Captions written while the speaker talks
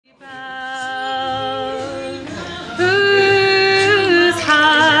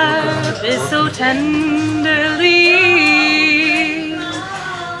tenderly,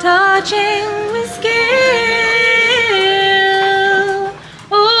 touching with skill.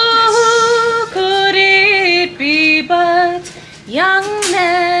 Oh, who could it be but young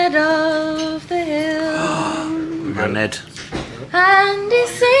Ned of the Hill? Ned. And he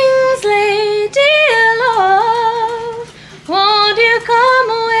sings, Lady Love, won't you come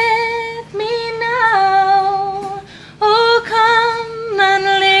with me now? Oh, come and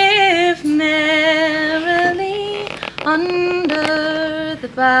live merrily under the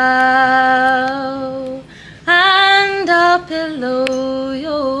bough, and I'll pillow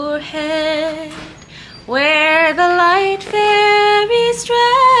your head where the light fairies tread,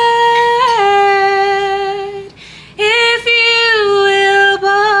 if you will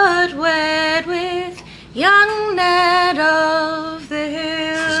but wed with young Ned of the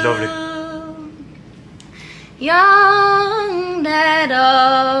Hill. It's lovely. Young Ned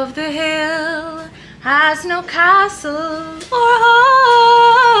of the Hill has no castle or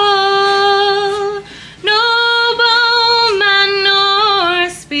hall, no bowman nor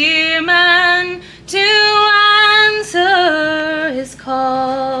spearman to answer his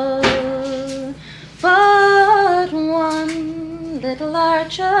call, but one little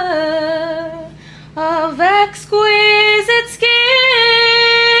archer of exquisite skill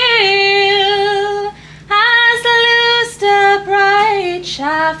has loosed a bright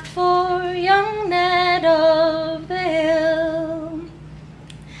shaft for young Ned of the Hill,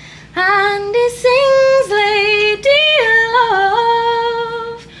 and he sings, Lady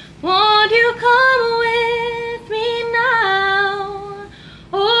Love, won't you come with me now?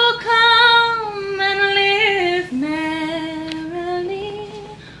 Oh, come and live merrily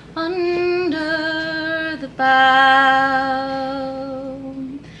under the bough,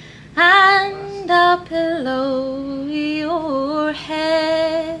 and I'll pillow your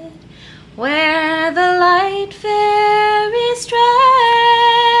head where the light fairies tread,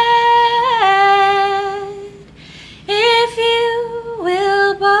 if you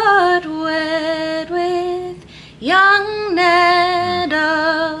will but wed with young Ned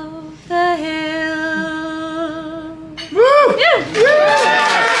of the Hill. Woo! Yeah.